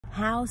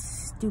How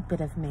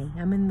stupid of me.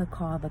 I'm in the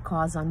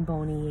car's on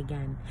Boney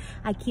again.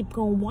 I keep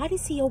going, why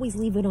does he always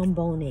leave it on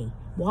Boney?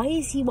 Why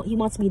is he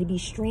wants me to be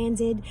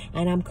stranded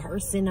and I'm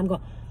cursing, I'm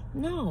going,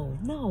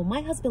 no,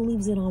 my husband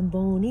leaves it on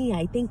Boney.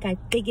 I think I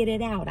figured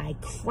it out. I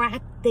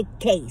cracked the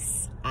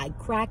case.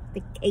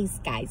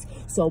 Guys.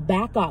 So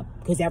back up,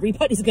 because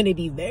everybody's going to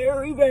be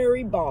very,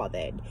 very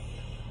bothered.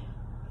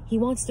 He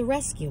wants to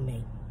rescue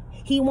me.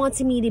 He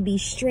wants me to be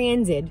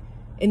stranded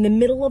in the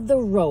middle of the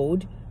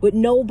road with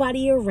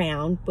nobody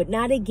around, but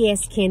not a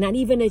gas can, not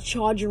even a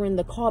charger in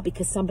the car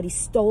because somebody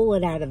stole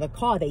it out of the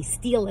car. They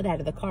steal it out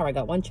of the car. I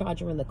got one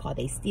charger in the car.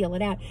 They steal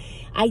it out.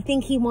 I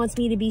think he wants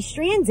me to be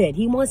stranded.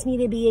 He wants me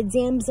to be a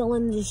damsel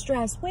in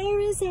distress. Where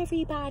is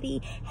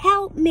everybody?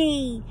 Help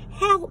me.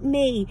 Help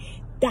me.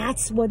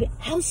 That's what,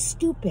 how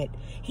stupid.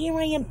 Here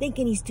I am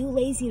thinking he's too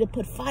lazy to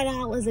put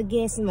 $5 of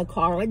gas in the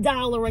car,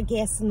 $1 of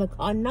gas in the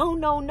car. No,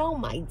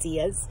 my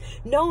dears.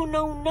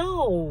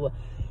 No.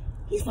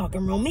 He's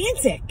fucking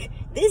romantic.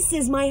 This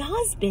is my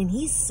husband.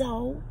 He's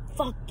so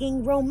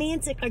fucking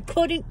romantic. I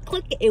couldn't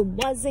click it. It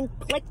wasn't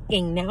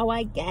clicking. Now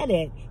I get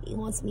it. He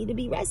wants me to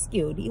be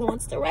rescued. He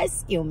wants to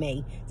rescue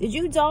me. Did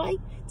you die?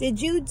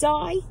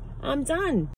 I'm done.